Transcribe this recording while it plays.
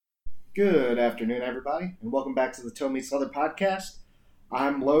Good afternoon, everybody, and welcome back to the Toe Meets Leather podcast.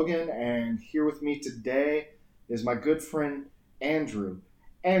 I'm Logan, and here with me today is my good friend Andrew.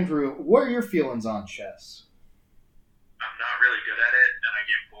 Andrew, what are your feelings on chess? I'm not really good at it, and I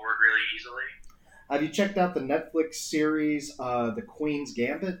get bored really easily. Have you checked out the Netflix series, The Queen's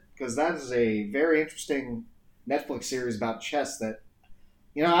Gambit? Because that is a very interesting Netflix series about chess that,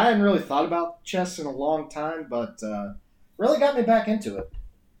 I hadn't really thought about chess in a long time, but really got me back into it.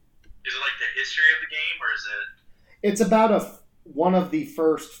 Is it like the history of the game, or is it? It's about one of the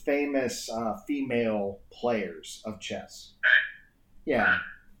first famous female players of chess. Yeah,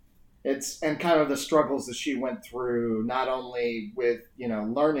 it's and kind of the struggles that she went through, not only with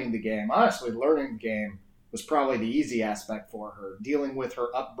learning the game. Honestly, learning the game was probably the easy aspect for her. Dealing with her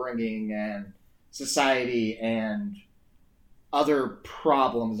upbringing and society and other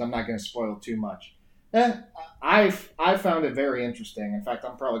problems. I'm not going to spoil too much. I found it very interesting. In fact,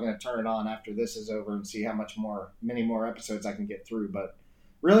 I'm probably going to turn it on after this is over and see how many more episodes I can get through. But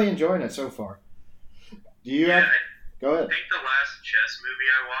really enjoying it so far. Do you have? Go ahead. I think the last chess movie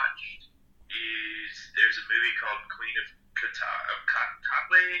I watched is there's a movie called Queen of Katawe,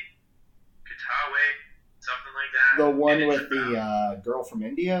 something like that. The one with the girl from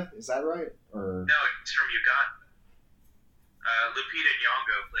India, is that right? Or no, it's from Uganda. Lupita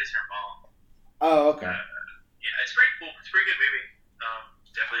Nyong'o plays her mom. Oh, okay. Yeah, it's pretty cool. It's a pretty good movie.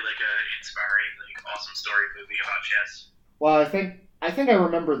 Definitely like a inspiring, like awesome story movie about chess. Well, I think I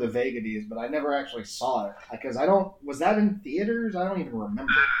remember the vagaries, but I never actually saw it because I don't. Was that in theaters? I don't even remember.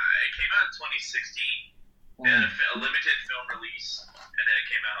 It came out in 2016. It had a limited film release, and then it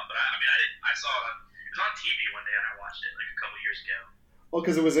came out. But I saw it. It was on TV one day, and I watched it like a couple years ago. Well,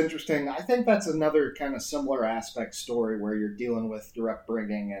 because it was interesting. I think that's another kind of similar aspect story where you're dealing with your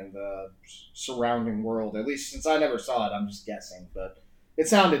upbringing and the surrounding world. At least since I never saw it, I'm just guessing, but it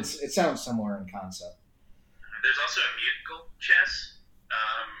sounds similar in concept. There's also a musical, Chess,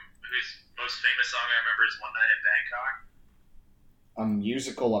 whose most famous song I remember is "One Night in Bangkok." A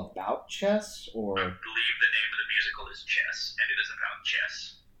musical about chess, or I believe the name of the musical is Chess, and it is about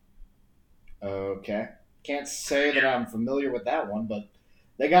chess. Okay, can't say that I'm familiar with that one, but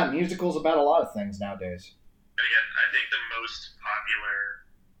they got musicals about a lot of things nowadays. But again, I think the most popular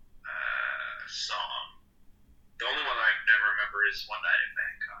song, the only one I never remember is "One Night in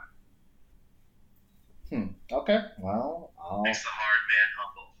Bangkok." Okay. Well, Makes the hard man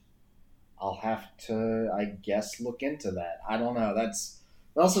humble. I'll have to, I guess, look into that. I don't know. That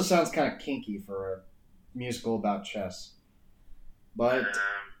also sounds kind of kinky for a musical about chess. But it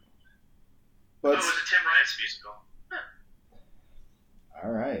was a Tim Rice musical.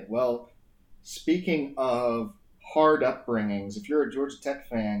 All right. Well, speaking of hard upbringings, if you're a Georgia Tech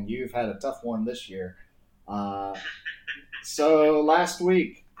fan, you've had a tough one this year. So last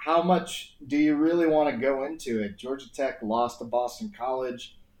week, how much do you really want to go into it? Georgia Tech lost to Boston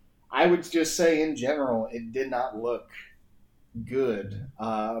College. I would just say in general, it did not look good.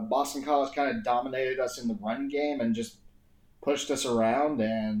 Boston College kind of dominated us in the run game and just pushed us around,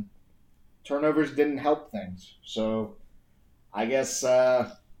 and turnovers didn't help things. So I guess,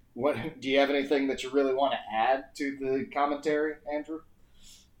 what do you have anything that you really want to add to the commentary, Andrew?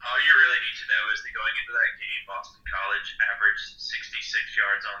 All you really need to know is that going into that game, Boston College averaged 66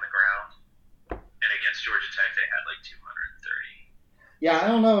 yards on the ground, and against Georgia Tech, they had like 230. Yeah, I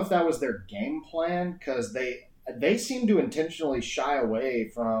don't know if that was their game plan, because they seem to intentionally shy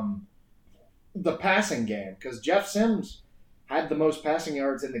away from the passing game, because Jeff Sims had the most passing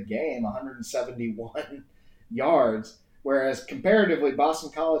yards in the game, 171 yards, whereas comparatively,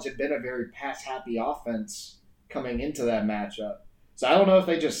 Boston College had been a very pass-happy offense coming into that matchup. So I don't know if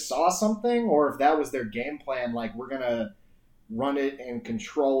they just saw something or if that was their game plan, like we're going to run it and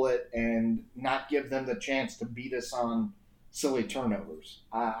control it and not give them the chance to beat us on silly turnovers.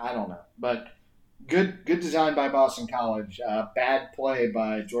 I don't know. But good design by Boston College. Bad play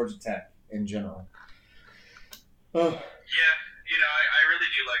by Georgia Tech in general. Yeah, I really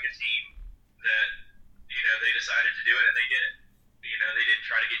do like a team that, they decided to do it and they did it. They didn't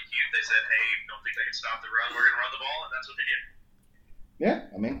try to get cute. They said, hey, don't think they can stop the run. We're going to run the ball, and that's what they did.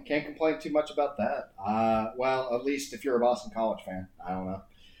 Yeah, I mean, can't complain too much about that. Well, at least if you're a Boston College fan. I don't know.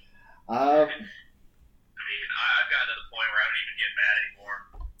 I've gotten to the point where I don't even get mad anymore.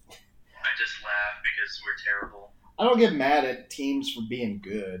 I just laugh because we're terrible. I don't get mad at teams for being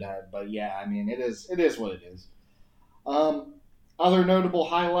good, but yeah, I mean, it is what it is. Other notable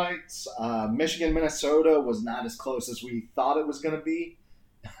highlights, Michigan, Minnesota was not as close as we thought it was going to be.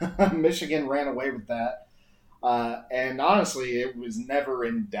 Michigan ran away with that. And honestly, it was never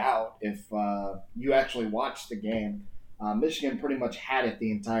in doubt if you actually watched the game. Michigan pretty much had it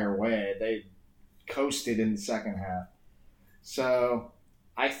the entire way. They coasted in the second half. So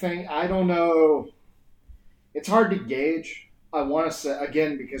I don't know. It's hard to gauge. I want to say,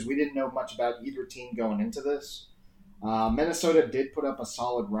 again, because we didn't know much about either team going into this. Minnesota did put up a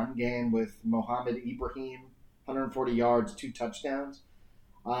solid run game with Mohamed Ibrahim, 140 yards, 2 touchdowns.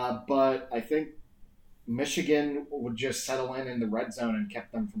 But I think Michigan would just settle in the red zone and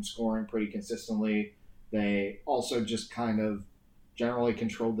kept them from scoring pretty consistently. They also just kind of generally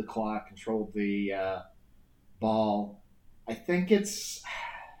controlled the clock, controlled the ball. I think it's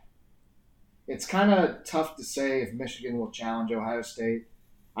kind of tough to say if Michigan will challenge Ohio State.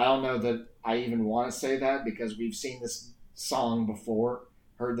 I don't know that I even want to say that because we've seen this song before,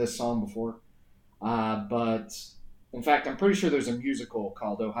 heard this song before. But in fact, I'm pretty sure there's a musical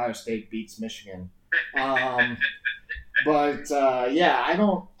called Ohio State Beats Michigan. But yeah, I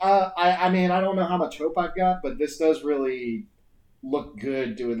don't. I mean, I don't know how much hope I've got, but this does really look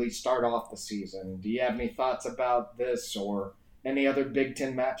good to at least start off the season. Do you have any thoughts about this or any other Big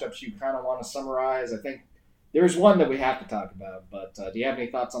Ten matchups you kind of want to summarize? I think there's one that we have to talk about, but do you have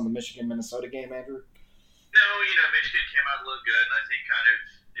any thoughts on the Michigan-Minnesota game, Andrew? No, Michigan came out and looked good, and I think kind of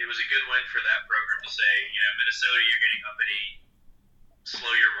it was a good win for that program to say, Minnesota, you're getting uppity,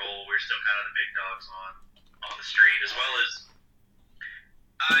 slow your roll. We're still kind of the big dogs on the street, as well as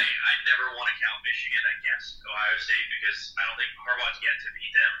I never want to count Michigan against Ohio State because I don't think Harbaugh's yet to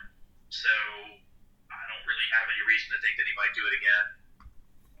beat them, so I don't really have any reason to think that he might do it again.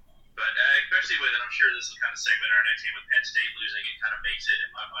 But especially with, and I'm sure this will kind of segment our next game with Penn State losing, it kind of makes it,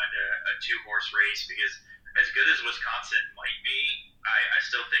 in my mind, a two-horse race because as good as Wisconsin might be, I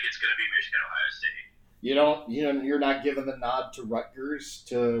still think it's going to be Michigan, Ohio State. You're not giving the nod to Rutgers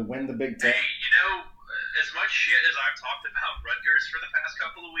to win the Big Ten? Hey, as much shit as I've talked about Rutgers for the past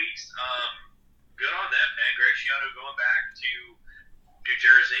couple of weeks, good on them, man. Greg Schiano going back to New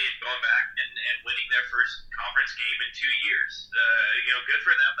Jersey and going back and winning their first conference game in 2 years. Good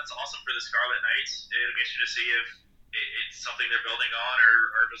for them. That's awesome for the Scarlet Knights. It'll be interesting to see if it's something they're building on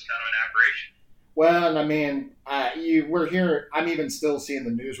or just kind of an aberration. Well, I mean, we're here. I'm even still seeing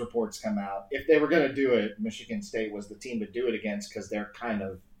the news reports come out. If they were going to do it, Michigan State was the team to do it against because they're kind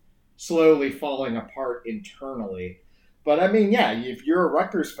of slowly falling apart internally. But, I mean, yeah, if you're a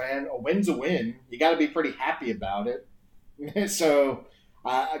Rutgers fan, a win's a win. You got to be pretty happy about it. So,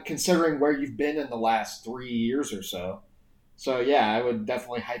 considering where you've been in the last 3 years or so. So, yeah, I would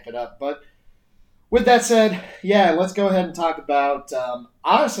definitely hype it up. But with that said, yeah, let's go ahead and talk about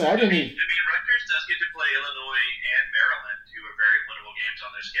honestly, I mean, Rutgers does get to play Illinois and Maryland, who are very winnable games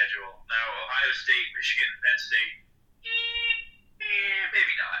on their schedule. Now, Ohio State, Michigan, and Penn State,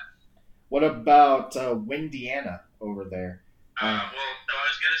 maybe not. What about Windiana over there? I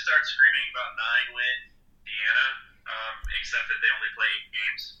was going to start screaming about 9-win Indiana, except that they only play 8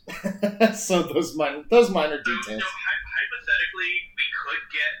 games. So those minor details. So hypothetically, we could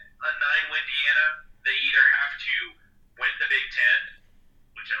get a 9-win Indiana. They either have to win the Big Ten,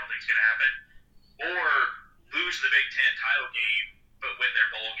 which I don't think is going to happen, or lose the Big Ten title game but win their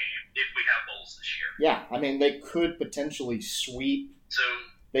bowl game if we have bowls this year. Yeah, I mean they could potentially sweep. So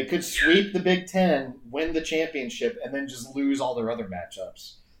they could sweep the Big Ten, win the championship, and then just lose all their other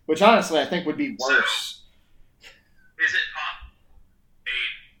matchups, which honestly I think would be worse. So, is it a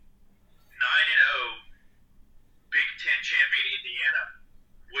 9-0 Big Ten champion Indiana?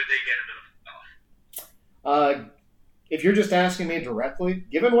 Would they get into the playoff? If you're just asking me directly,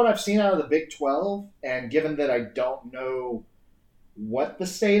 given what I've seen out of the Big 12, and given that I don't know what the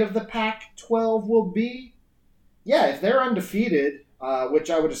state of the Pac-12 will be, yeah, if they're undefeated, which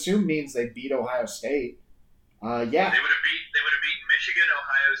I would assume means they beat Ohio State, yeah. They would have beaten Michigan,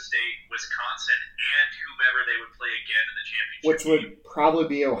 Ohio State, Wisconsin, and whomever they would play again in the championship which would probably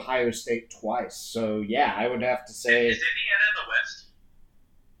be Ohio State twice. So, yeah, I would have to say... Is Indiana in the West?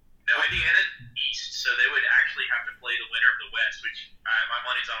 No, Indiana East, so they would actually have to play the winner of the West, which my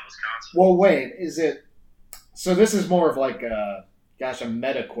money's on Wisconsin. Well, wait, is it... So this is more of like a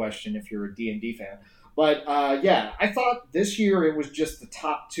meta question if you're a D&D fan. But, yeah, I thought this year it was just the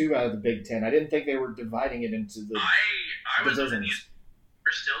top 2 out of the Big Ten. I didn't think they were dividing it into the I was thinking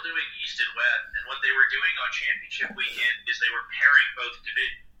we're still doing East and West, and what they were doing on championship weekend is they were pairing both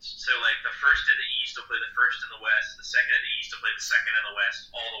divisions. So, like, the first in the East will play the first in the West, the second in the East will play the second in the West,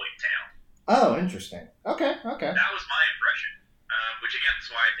 all the way down. Oh, interesting. Okay. That was my impression, which, again,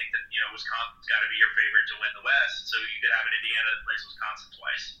 is why I think that, Wisconsin's got to be your favorite to win the West, so you could have an Indiana that plays Wisconsin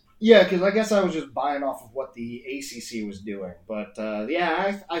twice. Yeah, because I guess I was just buying off of what the ACC was doing. But,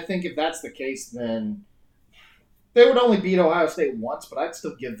 yeah, I think if that's the case, then they would only beat Ohio State once, but I'd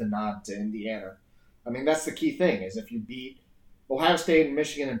still give the nod to Indiana. I mean, that's the key thing, is if you beat Ohio State and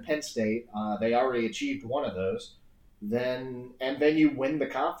Michigan and Penn State, they already achieved one of those, then you win the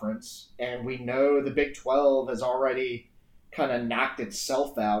conference, and we know the Big 12 has already kind of knocked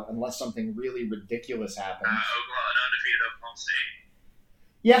itself out unless something really ridiculous happens. An undefeated Oklahoma State.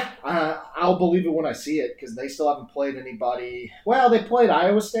 Yeah, I'll believe it when I see it, because they still haven't played anybody. Well, they played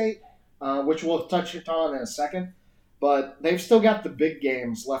Iowa State, which we'll touch on in a second, but they've still got the big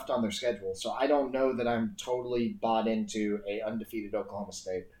games left on their schedule, so I don't know that I'm totally bought into a undefeated Oklahoma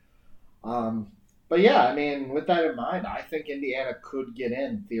State. But yeah, I mean, with that in mind, I think Indiana could get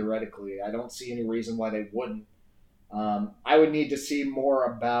in, theoretically. I don't see any reason why they wouldn't. I would need to see more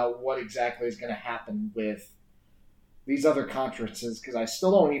about what exactly is going to happen with these other conferences, because I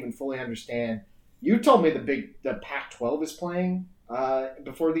still don't even fully understand. You told me the Pac-12 is playing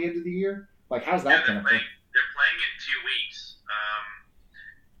before the end of the year. Like, how's that going to play? They're playing in 2 weeks.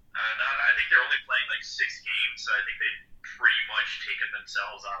 I think they're only playing like 6 games, so I think they've pretty much taken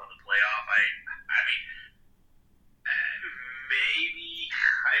themselves out of the playoff. I mean, maybe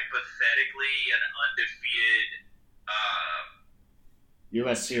hypothetically an undefeated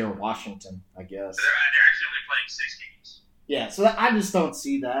USC or Washington, I guess. They're actually only playing 6 games. Yeah, so I just don't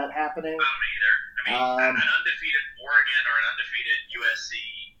see that happening. I don't either. I mean, an undefeated Oregon or an undefeated USC,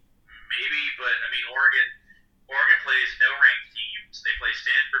 maybe, but I mean, Oregon plays no ranked teams. They play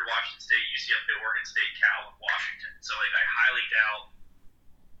Stanford, Washington State, UCLA, Oregon State, Cal, and Washington. So, like, I highly doubt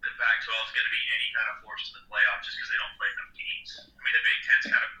the Pac-12 is going to be any kind of force in the playoff just because they don't play enough games. I mean, the Big Ten's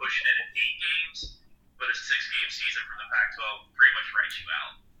kind of pushing it at 8 games, but a 6-game season from the Pac-12 pretty much writes you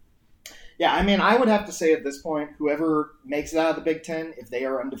out. Yeah, I mean, I would have to say at this point, whoever makes it out of the Big Ten, if they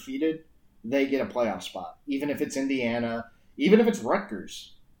are undefeated, they get a playoff spot. Even if it's Indiana, even if it's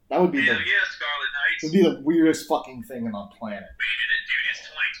Rutgers. That would be Scarlet Knights. Would be the weirdest fucking thing on the planet. I mean, dude, it's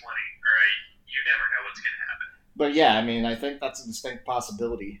 2020, all right? You never know what's going to happen. But yeah, I mean, I think that's a distinct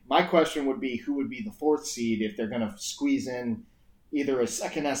possibility. My question would be, who would be the 4th seed if they're going to squeeze in either a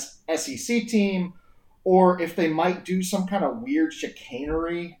second SEC team, or if they might do some kind of weird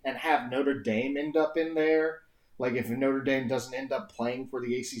chicanery and have Notre Dame end up in there. Like, if Notre Dame doesn't end up playing for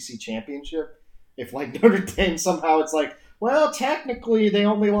the ACC championship, if, like, Notre Dame somehow it's like, well, technically they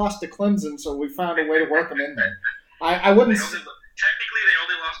only lost to Clemson, so we found a way to work them in there. I wouldn't... Technically, they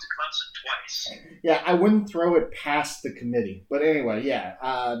only lost to Clemson twice. Yeah, I wouldn't throw it past the committee. But anyway, yeah,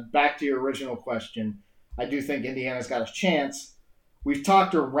 back to your original question. I do think Indiana's got a chance. We've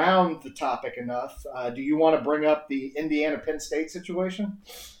talked around the topic enough. Do you want to bring up the Indiana-Penn State situation? I mean,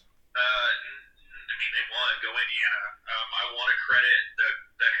 they won. Go Indiana. I want to credit the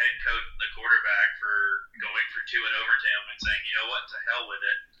head coach and the quarterback for going for 2 in overtime and saying, you know what, to hell with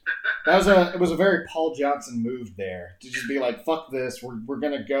it. It was a very Paul Johnson move there, to just be like, fuck this, we're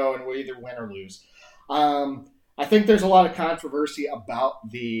going to go and we'll either win or lose. I think there's a lot of controversy about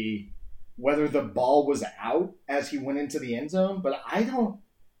whether the ball was out as he went into the end zone, but I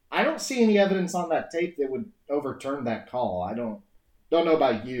don't see any evidence on that tape that would overturn that call. I don't know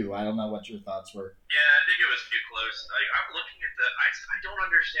about you. I don't know what your thoughts were. Yeah, I think it was too close. I'm looking at I don't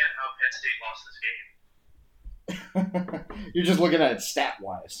understand how Penn State lost this game. You're just looking at it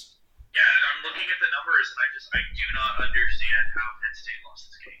stat-wise. Yeah, I'm looking at the numbers, and I do not understand how Penn State lost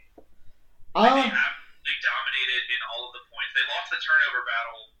this game. They absolutely dominated in all of the points. They lost the turnover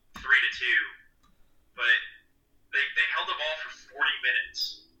battle 3-2, but they held the ball for 40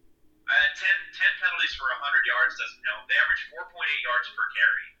 minutes. 10 penalties for 100 yards doesn't help. They averaged 4.8 yards per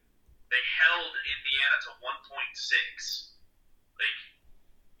carry. They held Indiana to 1.6. Like,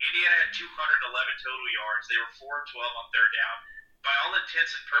 Indiana had 211 total yards. They were 4 of 12 on third down. By all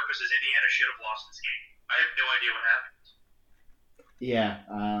intents and purposes, Indiana should have lost this game. I have no idea what happened. Yeah,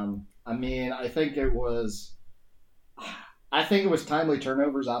 I mean, I think it was timely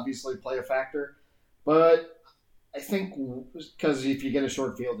turnovers obviously play a factor, but I think because if you get a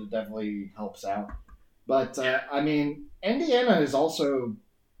short field, it definitely helps out. But I mean, Indiana has also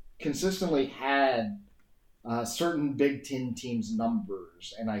consistently had certain Big Ten teams'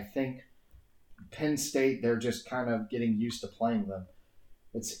 numbers, and I think Penn State, they're just kind of getting used to playing them.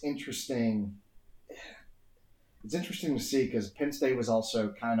 It's interesting. It's interesting to see because Penn State was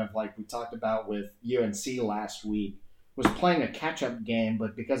also kind of like we talked about with UNC last week, was playing a catch-up game,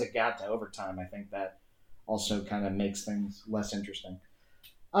 but because it got to overtime, I think that also kind of makes things less interesting.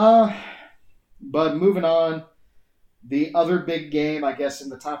 But moving on, the other big game, I guess, in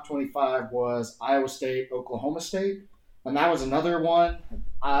the top 25 was Iowa State, Oklahoma State. And that was another one.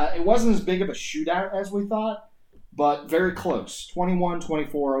 It wasn't as big of a shootout as we thought, but very close.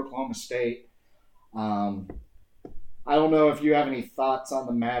 21-24 Oklahoma State. I don't know if you have any thoughts on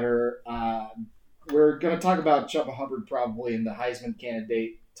the matter. we're going to talk about Chuba Hubbard probably in the Heisman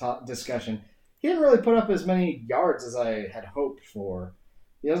candidate discussion. He didn't really put up as many yards as I had hoped for.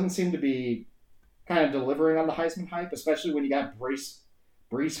 He doesn't seem to be kind of delivering on the Heisman hype, especially when you got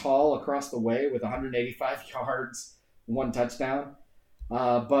Breece Hall across the way with 185 yards, 1 touchdown.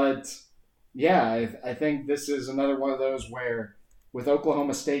 But yeah, I think this is another one of those where with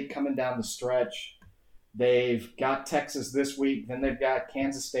Oklahoma State coming down the stretch, they've got Texas this week, then they've got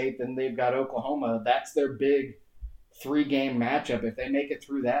Kansas State, then they've got Oklahoma. That's their big 3-game matchup. If they make it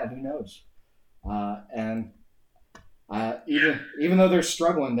through that, who knows? Even though they're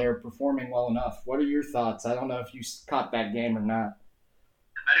struggling, they're performing well enough. What are your thoughts? I don't know if you caught that game or not.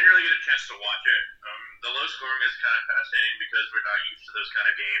 I didn't really get a chance to watch it. The low scoring is kind of fascinating because we're not used to those kind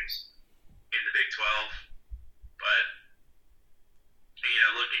of games in the Big 12. But,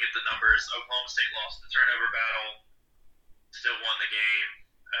 looking at the numbers, Oklahoma State lost the turnover battle, still won the game,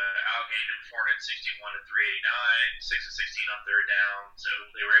 outgained them 461 to 389, 6 of 16 on third down, so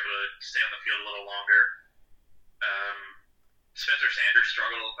they were able to stay on the field a little longer. Spencer Sanders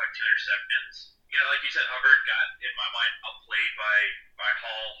struggled with like 2 interceptions. Like you said, Hubbard got, in my mind, outplayed by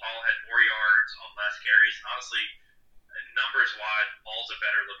Hall. Hall had more yards on less carries. And honestly, numbers-wise, Hall's a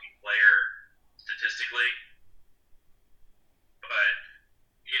better-looking player statistically. But,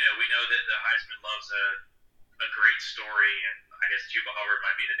 we know that the Heisman loves a great story, and I guess Chuba Hubbard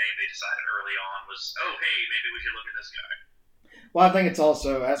might be the name they decided early on was, oh, hey, maybe we should look at this guy. Well, I think it's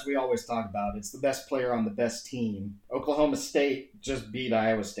also, as we always talk about, it's the best player on the best team. Oklahoma State just beat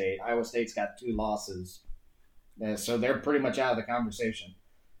Iowa State. Iowa State's got 2 losses. So they're pretty much out of the conversation.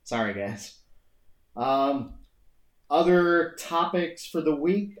 Sorry, guys. Other topics for the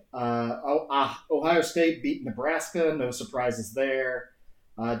week. Ohio State beat Nebraska. No surprises there.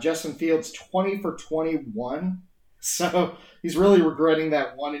 Justin Fields, 20 for 21. So he's really regretting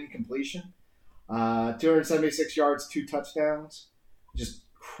that 1 incompletion. 276 yards, 2 touchdowns. Just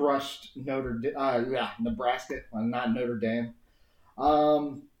crushed Nebraska, not Notre Dame.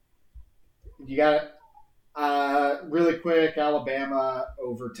 You got really quick, Alabama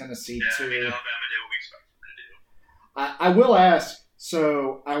over Tennessee too. Alabama did what we expected them to do. I will ask.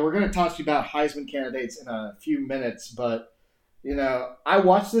 So we're going to talk to you about Heisman candidates in a few minutes, but I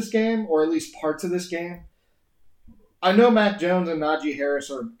watched this game, or at least parts of this game. I know Mac Jones and Najee Harris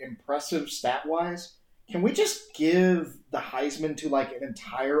are impressive stat-wise. Can we just give the Heisman to, like, an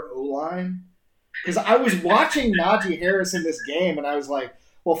entire O-line? Because I was watching Najee Harris in this game, and I was like,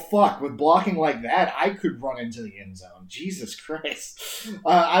 well, fuck, with blocking like that, I could run into the end zone. Jesus Christ.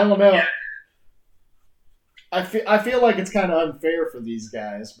 I don't know. I feel like it's kind of unfair for these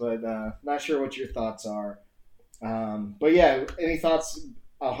guys, but not sure what your thoughts are. But, yeah, any thoughts?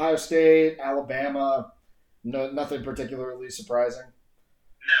 Ohio State, Alabama... No, nothing particularly surprising. No,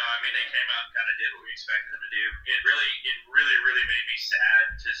 I mean they came out and kind of did what we expected them to do. It really made me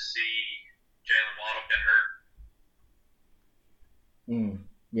sad to see Jalen Waddle get hurt.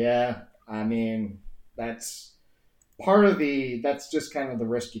 Yeah, I mean that's part of that's just kind of the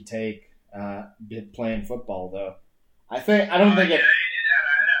risk you take playing football, though. I don't think it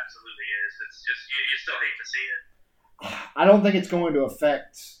absolutely is. It's just you still hate to see it. I don't think it's going to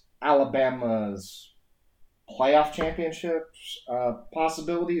affect Alabama's playoff championships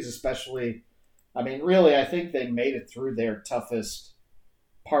possibilities, especially, really, I think they made it through their toughest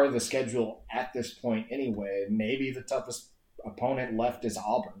part of the schedule at this point anyway. Maybe the toughest opponent left is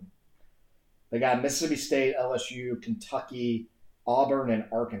Auburn. They got Mississippi State, LSU, Kentucky, Auburn, and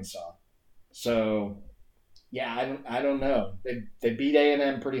Arkansas. So, yeah, I don't know. They beat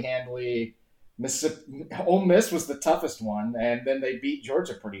A&M pretty handily. Ole Miss was the toughest one, and then they beat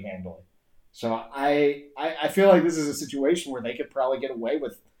Georgia pretty handily. So I feel like this is a situation where they could probably get away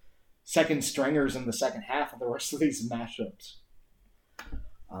with second stringers in the second half of the rest of these matchups.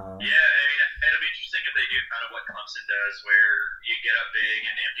 It'll be interesting if they do kind of what Clemson does, where you get up big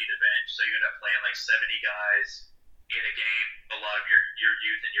and empty the bench, so you end up playing like 70 guys in a game. A lot of your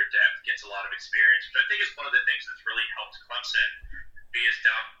youth and your depth gets a lot of experience, which I think is one of the things that's really helped Clemson be as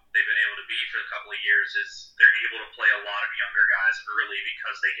dominant they've been able to be for a couple of years, is they're able to play a lot of younger guys early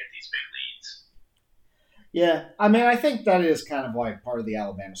because they get these big leads. Yeah, I think that is kind of like part of the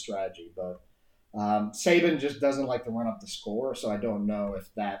Alabama strategy, but Saban just doesn't like to run up the score, so I don't know if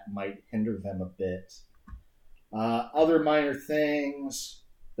that might hinder them a bit. Other minor things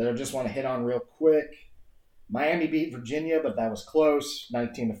that I just want to hit on real quick. Miami beat Virginia, but that was close,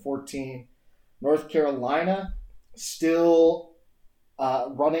 19-14. North Carolina still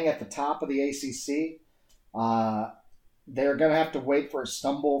running at the top of the ACC. They're going to have to wait for a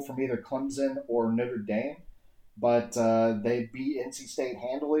stumble from either Clemson or Notre Dame, but they beat NC State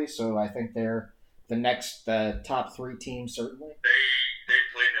handily, so I think they're the next top 3 team, certainly. They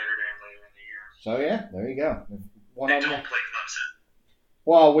play Notre Dame later in the year. So, yeah, there you go. They don't play Clemson.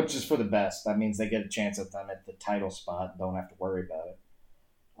 Well, which is for the best. That means they get a chance at them at the title spot. Don't have to worry about it.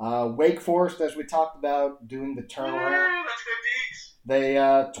 Wake Forest, as we talked about, doing the turnaround. Let's go Deeks. They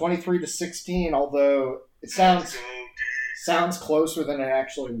 23-16, although it sounds closer than it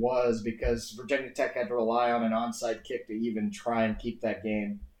actually was because Virginia Tech had to rely on an onside kick to even try and keep that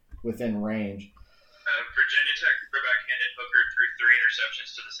game within range. Virginia Tech quarterback Hendon Hooker threw 3 interceptions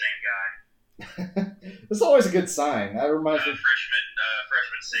to the same guy. It's always a good sign. That reminds me.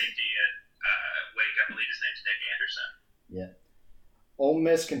 Freshman safety at Wake, I believe his name's Nick Anderson. Yeah. Ole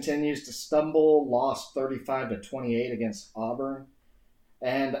Miss continues to stumble, lost 35-28 against Auburn.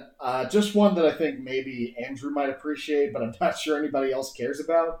 And just one that I think maybe Andrew might appreciate, but I'm not sure anybody else cares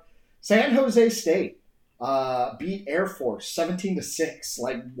about. San Jose State beat Air Force 17-6.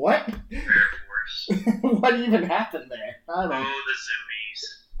 Like, what? Air Force. What even happened there? I don't know. Oh,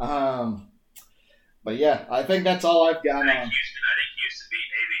 the Zoomies. But yeah, I think that's all I've got on. I think Houston beat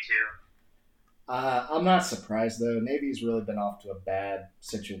Navy too. I'm not surprised though. Navy's really been off to a bad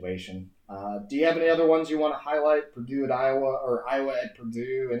situation. Do you have any other ones you want to highlight? Purdue at Iowa or Iowa at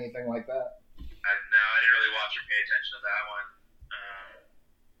Purdue, anything like that? No, I didn't really watch or pay attention to that one.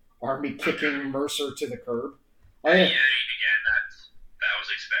 Army kicking Mercer to the curb. Oh, yeah, again, that was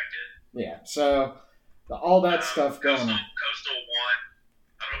expected. Yeah, so all that stuff going on. Coastal won.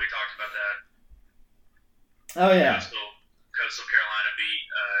 I don't know if we talked about that. Oh, yeah. Coastal Carolina beat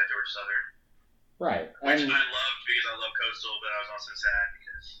Georgia Southern. Right. Which I loved because I love Coastal, but I was also sad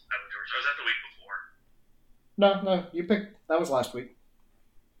because I love Georgia. I was at the week before. No, you picked. That was last week.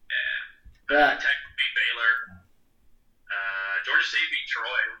 Yeah. Tech beat Baylor. Georgia State beat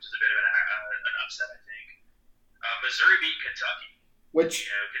Troy, which is a bit of an upset, I think. Missouri beat Kentucky. Which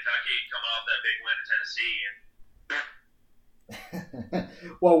Kentucky coming off that big win to Tennessee, and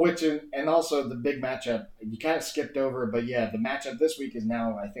well, and also the big matchup you kind of skipped over, but yeah, the matchup this week is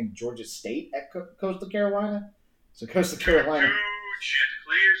now I think Georgia State at Coastal Carolina. So Coastal Carolina.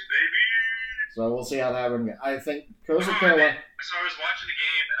 Chanticleers, baby. So we'll see how that one goes. I think Coastal Carolina. So I was watching the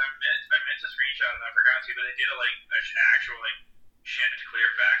game and I meant to screenshot and I forgot to, but they did an actual Chanticleer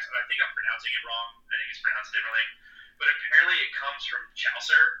facts, and I think I'm pronouncing it wrong. I think it's pronounced differently, but apparently it comes from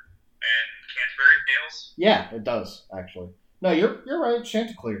Chaucer and Canterbury Tales. Yeah, it does actually. No, you're right.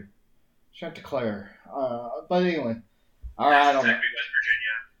 Chanticleer. But anyway, all right. I don't know. West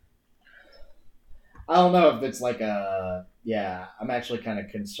Virginia. I don't know if it's like a. Yeah, I'm actually kind of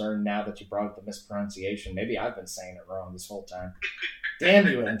concerned now that you brought up the mispronunciation. Maybe I've been saying it wrong this whole time. Damn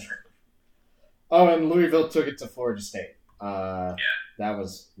you, Andrew. Oh, and Louisville took it to Florida State. Yeah. That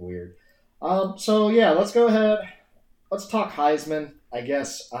was weird. So yeah, let's go ahead. Let's talk Heisman, I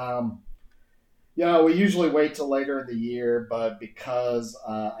guess. We usually wait till later in the year, but because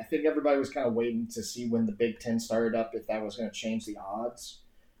I think everybody was kind of waiting to see when the Big Ten started up, if that was going to change the odds.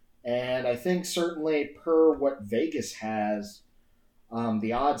 And I think certainly per what Vegas has,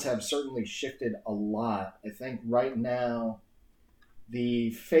 the odds have certainly shifted a lot. I think right now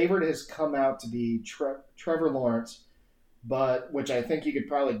the favorite has come out to be Trevor Lawrence, but which I think you could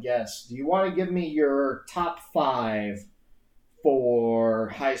probably guess. Do you want to give me your top 5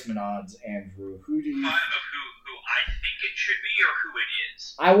 for Heisman odds, Andrew? Who do you? 5 of who I think it should be, or who it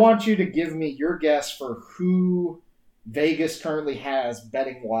is. I want you to give me your guess for who Vegas currently has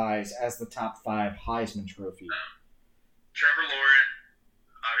betting wise as the top 5 Heisman Trophy. Trevor Lawrence,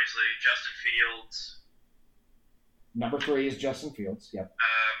 obviously. Justin Fields. Number 3 is Justin Fields. Yep.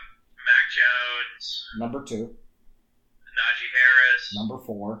 Mac Jones. Number 2. Najee Harris. Number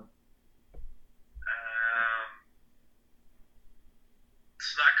 4.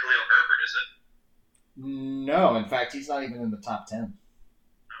 It's not Khalil Herbert, is it? No, in fact, he's not even in the top 10. Oh, wow.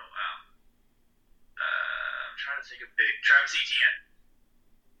 I'm trying to think of big. Travis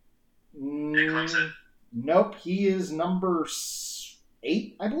Etienne. In Clemson? Nope, he is number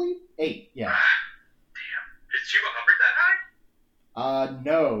 8, I believe. 8, yeah. Damn. Is Chuba Hubbard that high?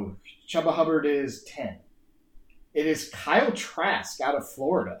 No. Chuba Hubbard is 10. It is Kyle Trask out of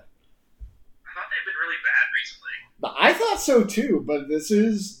Florida. I thought they've been really bad recently. I thought so too, but this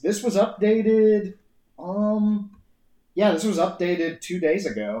was updated. This was updated 2 days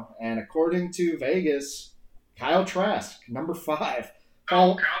ago, and according to Vegas, Kyle Trask, number 5.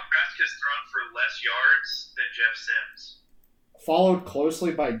 Kyle Trask has thrown for less yards than Jeff Sims. Followed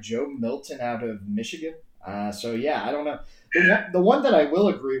closely by Joe Milton out of Michigan. I don't know. The one that I will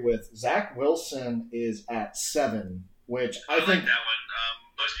agree with, Zach Wilson is at 7, which I think. I like that one.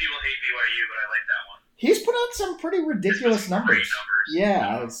 Most people hate BYU, but I like that one. He's put out some pretty ridiculous numbers. Great numbers.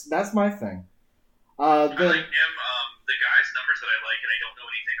 Yeah, that's my thing. I like him. The guy's numbers that I like, and I don't know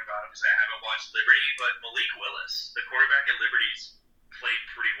anything about him because I haven't watched Liberty, but Malik Willis, the quarterback at Liberty's played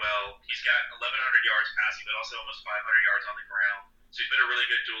pretty well. He's got 1,100 yards passing, but also almost 500 yards on the ground. So he's been a really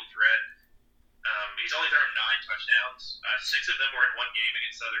good dual threat. He's only thrown 9 touchdowns. 6 of them were in one game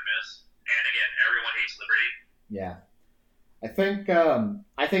against Southern Miss. And again, everyone hates Liberty. Yeah. I think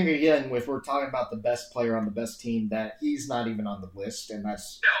again, if we're talking about the best player on the best team, that he's not even on the list, and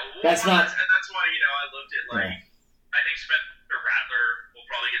that's not. And that's why I looked at I think Spencer Rattler will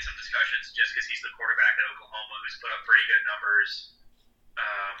probably get some discussions just because he's the quarterback at Oklahoma who's put up pretty good numbers.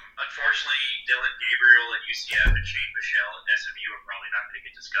 Unfortunately, Dylan Gabriel at UCF and Shane Buechele at SMU are probably not going to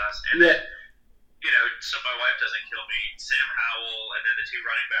get discussed. And then, so my wife doesn't kill me, Sam Howell and then the 2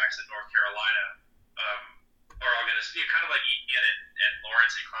 running backs at North Carolina are all going to see kind of like Etienne and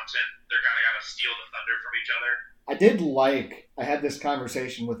Lawrence and Clemson. They're kind of got to steal the thunder from each other. I had this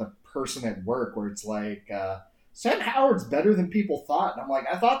conversation with a person at work where it's like, Sam Howard's better than people thought. And I'm like,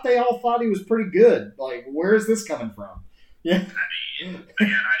 I thought they all thought he was pretty good. Like, where is this coming from? Yeah. I mean, again, I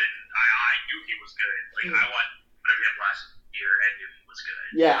knew he was good. Like, I watched him last year and knew he was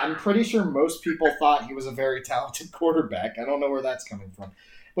good. Yeah, I'm pretty sure most people thought he was a very talented quarterback. I don't know where that's coming from.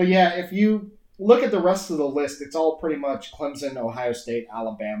 But yeah, if you look at the rest of the list, it's all pretty much Clemson, Ohio State,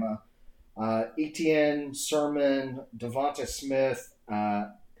 Alabama. Etienne, Sermon, Devonta Smith,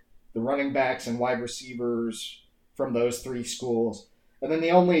 the running backs and wide receivers from those 3 schools. And then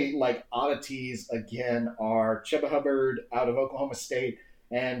the only oddities again are Chuba Hubbard out of Oklahoma State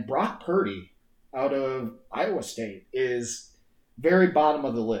and Brock Purdy out of Iowa State is very bottom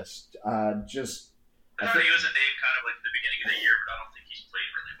of the list. I thought he was a name kind of like the beginning of the year, but I don't think he's played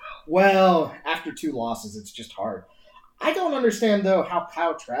really well. Well, after 2 losses, it's just hard. I don't understand though how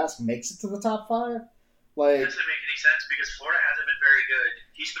Kyle Trask makes it to the top 5. It doesn't make any sense because Florida hasn't been very good.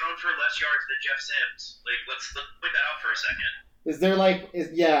 He's thrown for less yards than Jeff Sims. Let's point that out for a second. Is there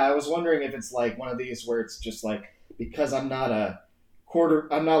I was wondering if it's like one of these where it's just like, because I'm not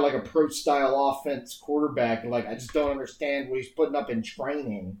like a pro style offense quarterback, I just don't understand what he's putting up in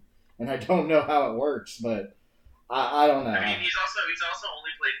training, and I don't know how it works, but I don't know. I mean, he's also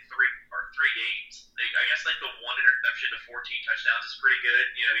only played 3 games. I guess the 1 interception to 14 touchdowns is pretty good.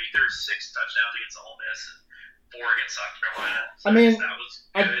 He threw 6 touchdowns against Ole Miss and 4 against South Carolina. So that was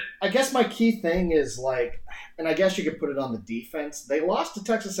good. I guess my key thing is and I guess you could put it on the defense. They lost to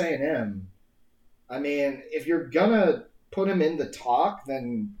Texas A&M. I mean, if you're gonna put him in the talk,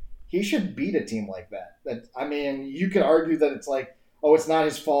 then he should beat a team like that. You could argue that it's it's not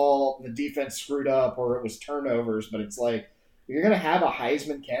his fault, the defense screwed up, or it was turnovers, but it's if you're going to have a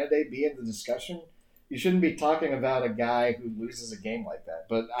Heisman candidate be in the discussion, you shouldn't be talking about a guy who loses a game like that.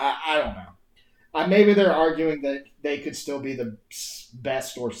 But I don't know. Maybe they're arguing that they could still be the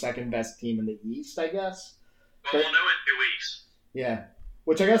best or second best team in the East, I guess. Well, we'll know in 2 weeks. Yeah.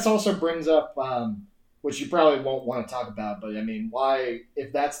 Which I guess also brings up, which you probably won't want to talk about, but why,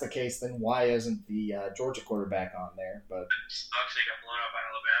 if that's the case, then why isn't the Georgia quarterback on there? But sucks he got blown up by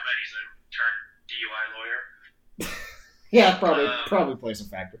Alabama and he's a turned DUI lawyer. Yeah, probably plays a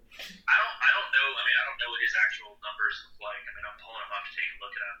factor. I don't know. I don't know what his actual numbers look like. I'm pulling him up to take a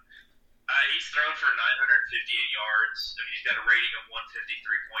look at him. He's thrown for 958 yards. He's got a rating of 153.9.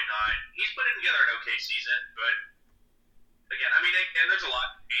 He's putting together an okay season, but again, and there's a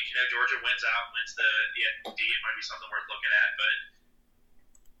lot. Georgia wins the SEC. It might be something worth looking at, but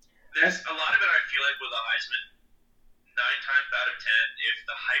there's a lot of it. I feel like with the Heisman, 9 times out of 10, if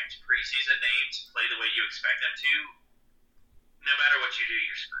the hyped preseason names play the way you expect them to, no matter what you do,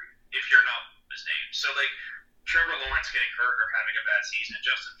 you're screwed if you're not his name. So Trevor Lawrence getting hurt or having a bad season,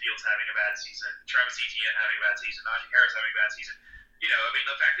 Justin Fields having a bad season, Travis Etienne having a bad season, Najee Harris having a bad season.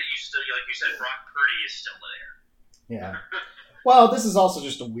 The fact that you still, like you said, Brock Purdy is still there. Yeah. Well, this is also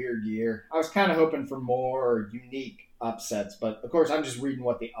just a weird year. I was kind of hoping for more unique upsets, but of course I'm just reading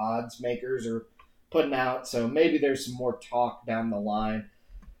what the odds makers are putting out, so maybe there's some more talk down the line.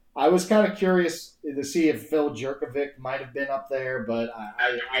 I was kind of curious to see if Phil Jurkovec might have been up there, but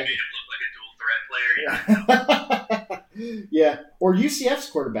I made him look like a dual threat player. Yeah, or UCF's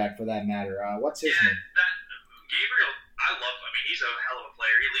quarterback for that matter. What's his name? Gabriel. I love him. He's a hell of a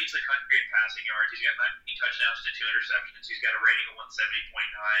player. He leads the country in passing yards. He's got 19 touchdowns to 2 interceptions. He's got a rating of 170.9.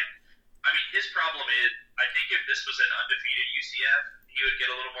 His problem is, I think if this was an undefeated UCF, he would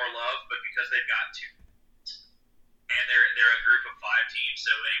get a little more love, but because they've got 2, and they're a group of 5 teams, so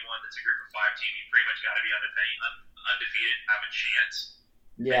anyone that's a group of 5 team, you pretty much got to be undefeated and have a chance.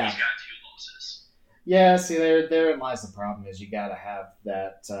 Yeah. And he's got 2 losses. Yeah, see, therein lies the problem is you got to have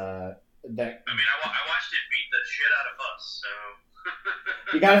that. I watched him beat the shit out of us, so.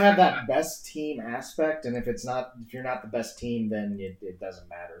 You got to have that best team aspect, and if you're not the best team, then it doesn't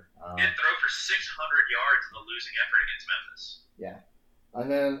matter. He had throw for 600 yards in the losing effort against Memphis. Yeah.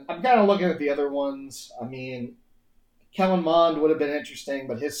 And then I'm kind of looking at the other ones. I mean, Kellen Mond would have been interesting,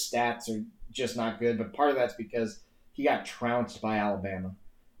 but his stats are just not good. But part of that's because he got trounced by Alabama.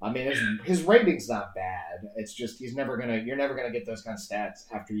 I mean, his rating's not bad. It's just you're never gonna get those kind of stats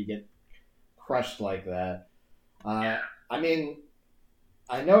after you get crushed like that. I mean,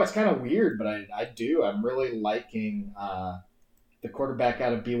 I know it's kind of weird, but I do. I'm really liking the quarterback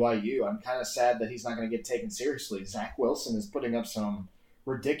out of BYU. I'm kind of sad that he's not going to get taken seriously. Zach Wilson is putting up some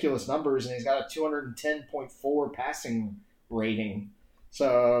ridiculous numbers, and he's got a 210.4 passing rating.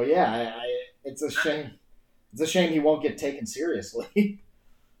 So yeah, it's a shame. It's a shame he won't get taken seriously.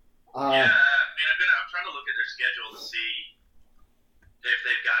 I mean, I'm trying to look at their schedule to see if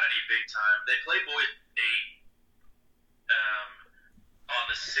they've got any big time. They play Boise State on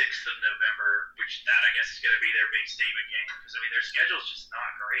the 6th of November, which that I guess is going to be their big statement game because I mean their schedule's just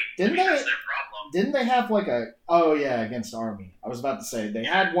not great. That's their problem. Didn't they have against Army? I was about to say they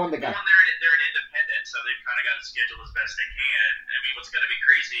had one that got. They're an independent, so they've kind of got to schedule as best they can. I mean, what's going to be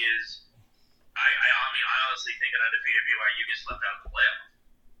crazy is I honestly think an undefeated BYU gets left out of the playoff.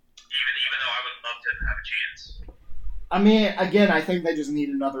 Even though I would love to have a chance. I mean, again, I think they just need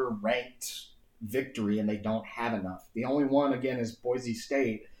another ranked victory, and they don't have enough. The only one, again, is Boise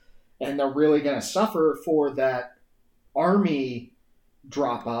State, and they're really going to suffer for that Army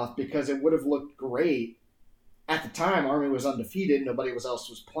drop-off because it would have looked great. At the time, Army was undefeated. Nobody else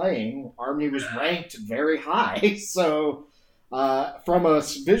was playing. Army was ranked very high. So from a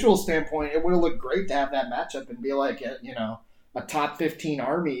visual standpoint, it would have looked great to have that matchup and be like, a top 15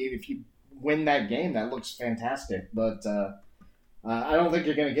 Army. If you win that game, that looks fantastic. But I don't think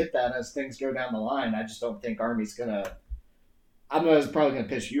you're going to get that as things go down the line. I just don't think Army's going to – I know it's probably going to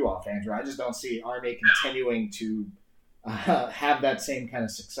piss you off, Andrew. I just don't see Army continuing to have that same kind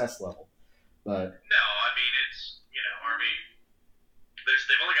of success level. But no, I mean, it's, Army –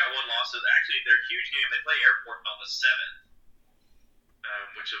 they've only got one loss. Actually, their huge game, they play Airport on the 7th,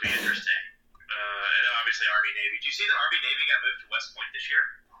 which will be interesting. And then obviously Army-Navy. Do you see that Army-Navy got moved to West Point this year?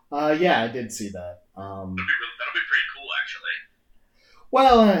 Yeah, I did see that. That'll be pretty cool, actually.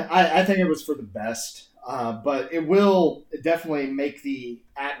 Well, I think it was for the best, but it will definitely make the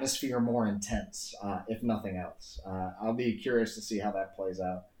atmosphere more intense, if nothing else. I'll be curious to see how that plays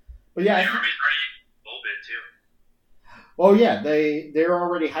out. But yeah, Army's already a little bit too. Well, yeah, they're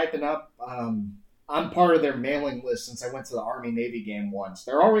already hyping up. I'm part of their mailing list since I went to the Army-Navy game once.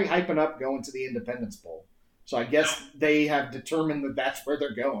 They're already hyping up going to the Independence Bowl. So I guess they have determined that that's where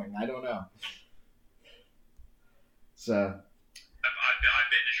they're going. I don't know. So I've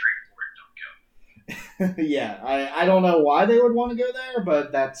been to Shreveport. Don't go. Yeah, I don't know why they would want to go there,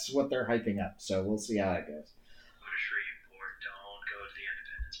 but that's what they're hyping up. So we'll see how it goes. Go to Shreveport. Don't go to the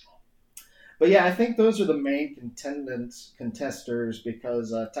Independence Bowl. But yeah, I think those are the main contesters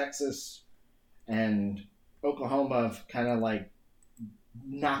because Texas and Oklahoma have kind of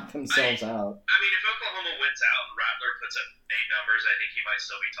knocked themselves out. I mean, if Oklahoma wins out and Rattler puts up 8 numbers, I think he might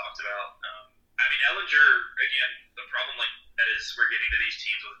still be talked about. I mean, Ellinger, again, the problem that is we're getting to these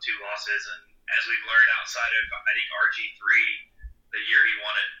teams with 2 losses, and as we've learned outside of, I think, RG3, the year he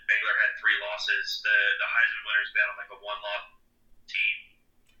won it, Baylor had 3 losses. The Heisman winner's been on a 1-loss team.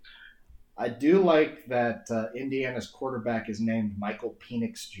 I do like that Indiana's quarterback is named Michael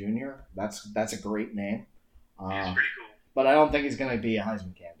Penix Jr. That's a great name. He's pretty cool. But I don't think he's going to be a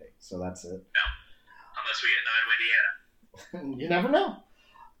Heisman candidate, so that's it. No, unless we get 9 Indiana. You never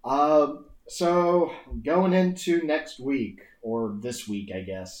know. So going into next week, or this week, I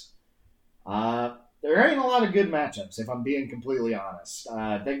guess, there ain't a lot of good matchups, if I'm being completely honest.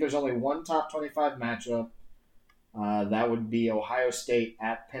 I think there's only one top 25 matchup. That would be Ohio State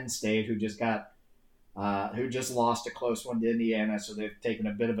at Penn State, who just lost a close one to Indiana, so they've taken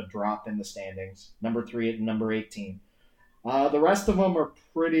a bit of a drop in the standings. Number 3 and number 18. The rest of them are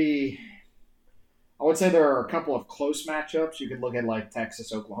pretty. I would say there are a couple of close matchups. You could look at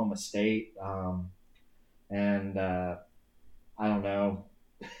Texas, Oklahoma State, and I don't know,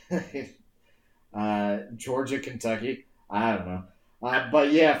 Georgia, Kentucky. I don't know,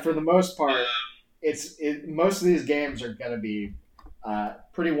 but yeah, for the most part, most of these games are going to be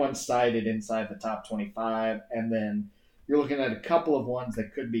pretty one-sided inside the top 25, and then you're looking at a couple of ones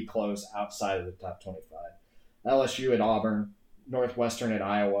that could be close outside of the top 25. LSU at Auburn, Northwestern at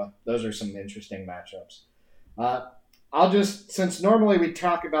Iowa. Those are some interesting matchups. Since normally we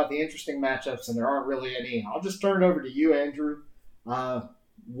talk about the interesting matchups and there aren't really any, I'll just turn it over to you, Andrew.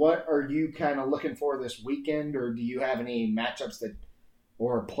 what are you kind of looking for this weekend, or do you have any matchups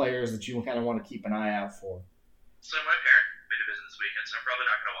or players that you kind of want to keep an eye out for? So my parents made a visit this weekend, so I'm probably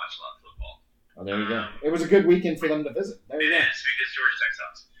not going to watch a lot of football. Oh, there you go. It was a good weekend for them to visit. There you go. It is, because Georgia Tech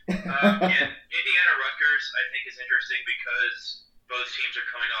sucks. Indiana Rutgers, I think, is interesting because both teams are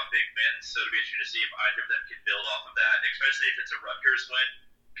coming off big wins, so it'll be interesting to see if either of them can build off of that, especially if it's a Rutgers win,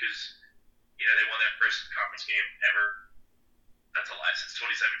 because they won their first conference game ever. That's a lie, since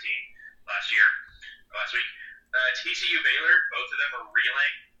 2017, last week. TCU Baylor, both of them are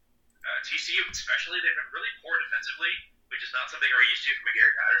reeling. TCU especially, they've been really poor defensively, which is not something we're used to from a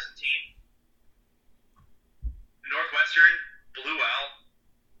Gary Patterson team. Northwestern blew out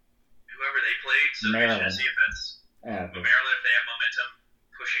whoever they played, so we're going to see if that's Maryland, if they have momentum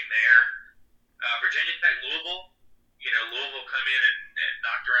pushing there. Virginia Tech, Louisville. Louisville come in and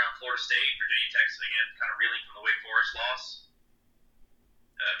knocked around Florida State. Virginia Tech's, again, kind of reeling from the Wake Forest loss.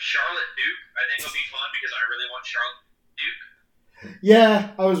 Charlotte, Duke, I think will be fun because I really want Charlotte, Duke.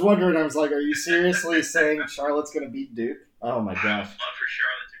 Yeah, I was wondering. I was like, are you seriously saying Charlotte's going to beat Duke? Oh, my gosh. I would love for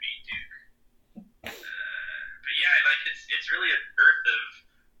Charlotte to beat Duke. But yeah, it's really a dearth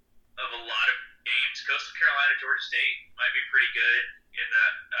of a lot of games. Coastal Carolina, Georgia State might be pretty good in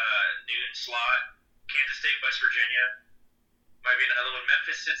that noon slot. Kansas State, West Virginia might be another one.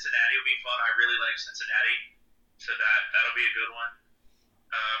 Memphis, Cincinnati will be fun. I really like Cincinnati, so that'll be a good one.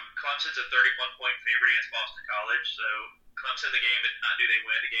 Clemson's a 31-point favorite against Boston College, so Clemson, the game is not do they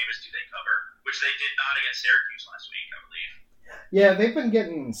win, the game is do they cover, which they did not against Syracuse last week, I believe. Yeah, they've been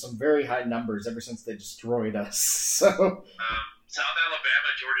getting some very high numbers ever since they destroyed us. So South Alabama,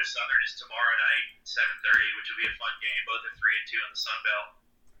 Georgia Southern is tomorrow night, 7:30, which will be a fun game. Both are 3-2 in the Sun Belt.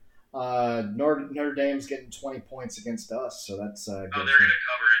 Notre Dame's getting 20 points against us, so that's good. Oh, they're going to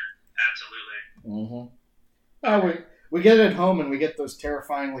cover it, absolutely. Mm-hmm. We get it at home, and we get those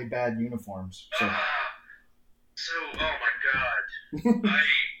terrifyingly bad uniforms. So. Oh my God. I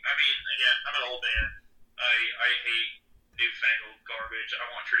mean, again, I'm an old man. I hate newfangled garbage. I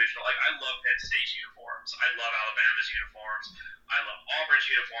want traditional. I love Penn State's uniforms. I love Alabama's uniforms. I love Auburn's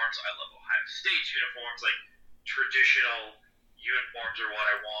uniforms. I love Ohio State's uniforms. Traditional uniforms are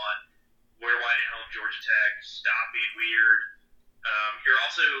what I want. Wear white at home, Georgia Tech. Stop being weird. You're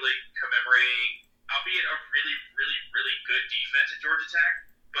also commemorating, albeit a really, really, really good defense at Georgia Tech,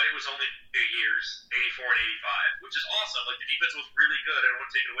 but it was only 2 years, 84 and 85, which is awesome. The defense was really good. I don't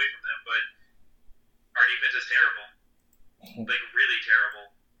want to take it away from them, but our defense is terrible. Really terrible.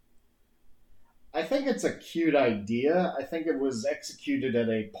 I think it's a cute idea. I think it was executed at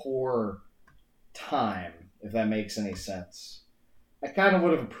a poor time, if that makes any sense. I kind of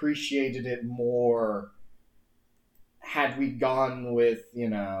would have appreciated it more had we gone with,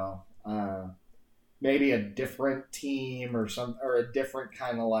 maybe a different team or a different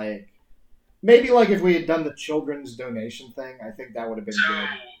kind of maybe if we had done the children's donation thing. I think that would have been good.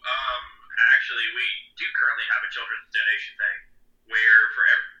 Actually, we do currently have a children's donation thing where for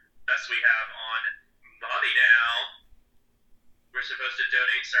every best we have on money now, we're supposed to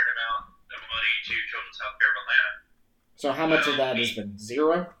donate a certain amount of money to Children's Healthcare of Atlanta. So how much of that has been?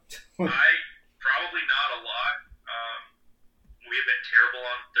 Zero? Probably not a lot. We have been terrible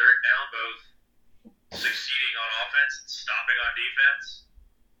on third down, both succeeding on offense and stopping on defense.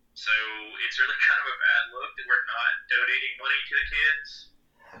 So it's really kind of a bad look that we're not donating money to the kids.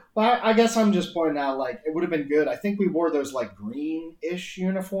 Well, I guess I'm just pointing out, it would have been good. I think we wore those, green-ish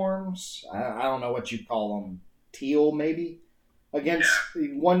uniforms. I don't know what you'd call them. Teal, maybe? Against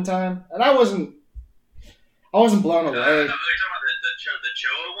one time. And I wasn't blown away. Are you talking about the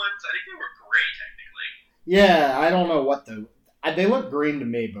Choa ones? I think they were gray, technically. Yeah, I don't know what they look green to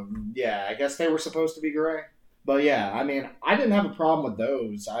me, but yeah, I guess they were supposed to be gray. But yeah, I mean, I didn't have a problem with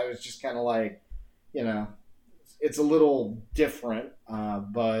those. I was just kind of it's a little different,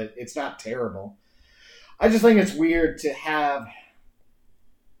 but it's not terrible. I just think it's weird to have,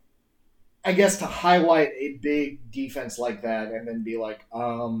 to highlight a big defense like that and then be like,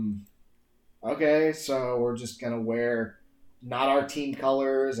 okay, so we're just going to wear not our team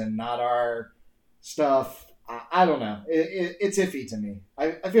colors and not our stuff. I don't know. It's iffy to me.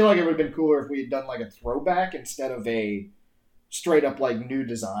 I feel like it would have been cooler if we had done a throwback instead of a straight up new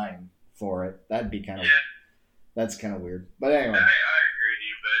design for it. That'd be kind of that's kind of weird. But anyway, I agree with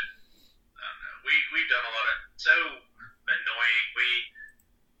you, but I don't know. We've done a lot of so annoying.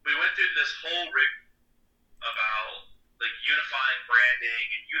 We went through this whole rig about unifying branding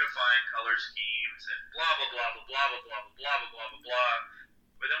and unifying color schemes and blah blah blah blah blah blah blah blah blah blah blah blah.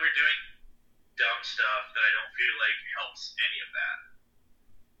 But then we're doing dumb stuff that I don't feel helps any of that.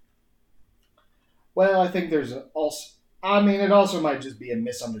 Well, I think there's also I mean, it also might just be a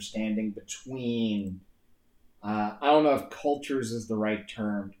misunderstanding between, I don't know if cultures is the right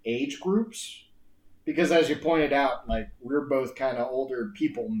term, age groups. Because as you pointed out, like, we're both kind of older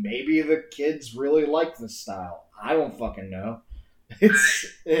people. Maybe the kids really like this style. I don't fucking know.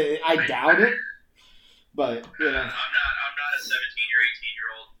 I doubt it. But, you know. I'm not a 17 or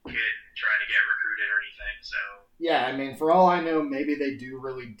 18-year-old kid trying to get recruited or anything, so. Yeah, I mean, for all I know, maybe they do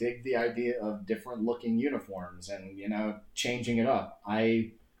really dig the idea of different looking uniforms and, you know, changing it up.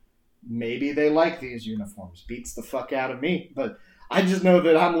 Maybe they like these uniforms. Beats the fuck out of me. But I just know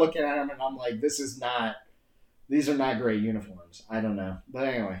that I'm looking at them and I'm like, these are not great uniforms. I don't know. But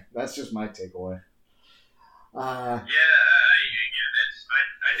anyway, that's just my takeaway. I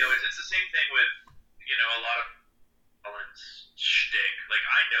know it's the same thing with, you know, a lot of Collins shtick. Like,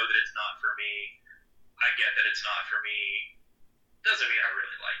 I know that it's not for me. I get that it's not for me. Doesn't mean I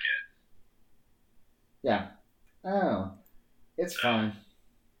really like it. Yeah. Oh, it's fine.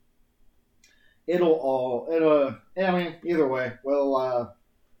 I mean, either way, we'll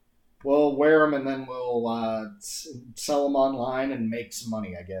wear them and then we'll sell them online and make some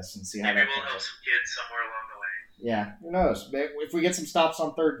money, I guess, and see how maybe that we'll help some kids somewhere along the way. Yeah, who knows? If we get some stops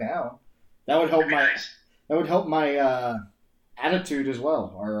on third down, that would help my attitude as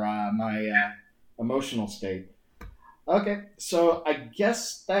well, or my emotional state. Okay, so I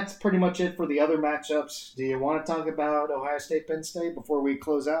guess that's pretty much it for the other matchups. Do you want to talk about Ohio State, Penn State before we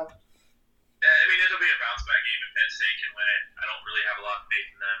close out? I mean, it'll be a bounce back game if Penn State can win it. I don't really have a lot of faith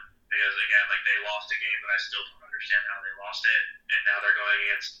in them because, again, like, they lost a game, but I still don't understand how they lost it, and now they're going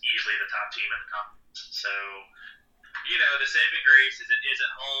against easily the top team in the conference. So, you know, the saving grace is it is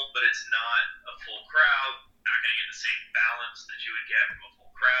at home, but it's not a full crowd. Not going to get the same balance that you would get from a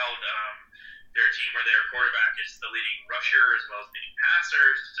full crowd. They're a team where their quarterback is the leading rusher as well as leading passer,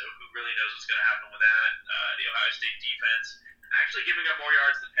 so who really knows what's going to happen with that? The Ohio State defense actually giving up more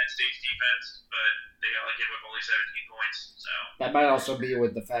yards than Penn State's defense, but they only give up only 17 points. So that might also be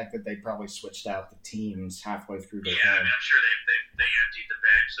with the fact that they probably switched out the teams halfway through the game. I mean, I'm sure they emptied the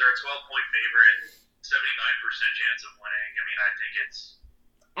bench. They're a 12-point favorite, 79% chance of winning. I mean, I think it's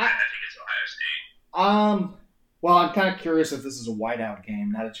Ohio State. Well, I'm kind of curious if this is a whiteout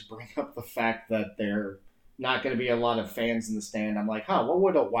game. Now that you bring up the fact that there not going to be a lot of fans in the stand, I'm like, what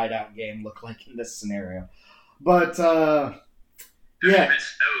would a whiteout game look like in this scenario? But yeah, if it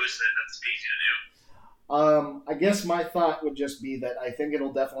snows, then that's easy to do. I guess my thought would just be that I think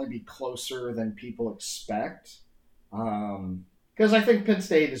it'll definitely be closer than people expect. Because I think Penn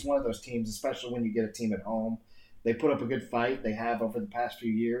State is one of those teams, especially when you get a team at home. They put up a good fight. They have over the past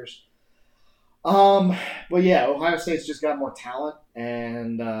few years. But yeah, Ohio State's just got more talent,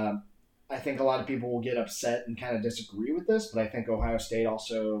 and I think a lot of people will get upset and kind of disagree with this, but I think Ohio State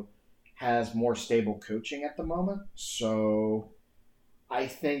also has more stable coaching at the moment. So I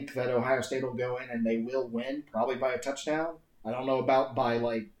think that Ohio State will go in and they will win, probably by a touchdown. I don't know about by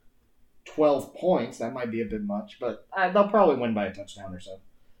like 12 points. That might be a bit much, but they'll probably win by a touchdown or so.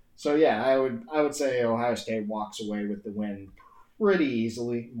 So yeah, I would say Ohio State walks away with the win pretty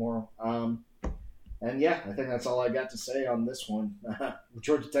easily. And yeah, I think that's all I got to say on this one.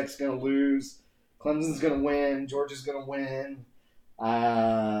 Georgia Tech's going to lose. Clemson's going to win. Georgia's going to win.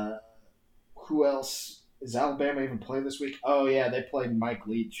 Who else? Is Alabama even play this week? Oh, yeah, they played Mike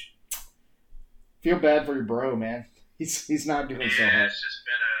Leach. Feel bad for your bro, man. He's not doing so hard. It's just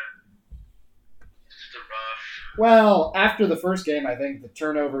been a rough. Well, after the first game, I think the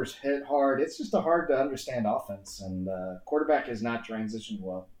turnovers hit hard. It's just a hard to understand offense, and quarterback has not transitioned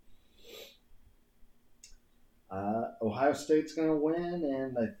well. Ohio State's going to win,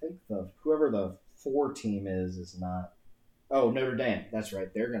 and I think whoever the 4 team is not. Oh, Notre Dame. That's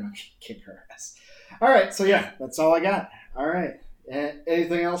right. They're going to kick her ass. All right. So, yeah, that's all I got. All right.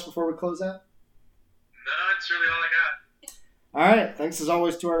 Anything else before we close out? No, that's really all I got. All right. Thanks, as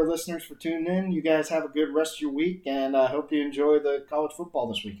always, to our listeners for tuning in. You guys have a good rest of your week, and I hope you enjoy the college football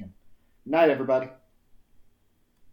this weekend. Good night, everybody.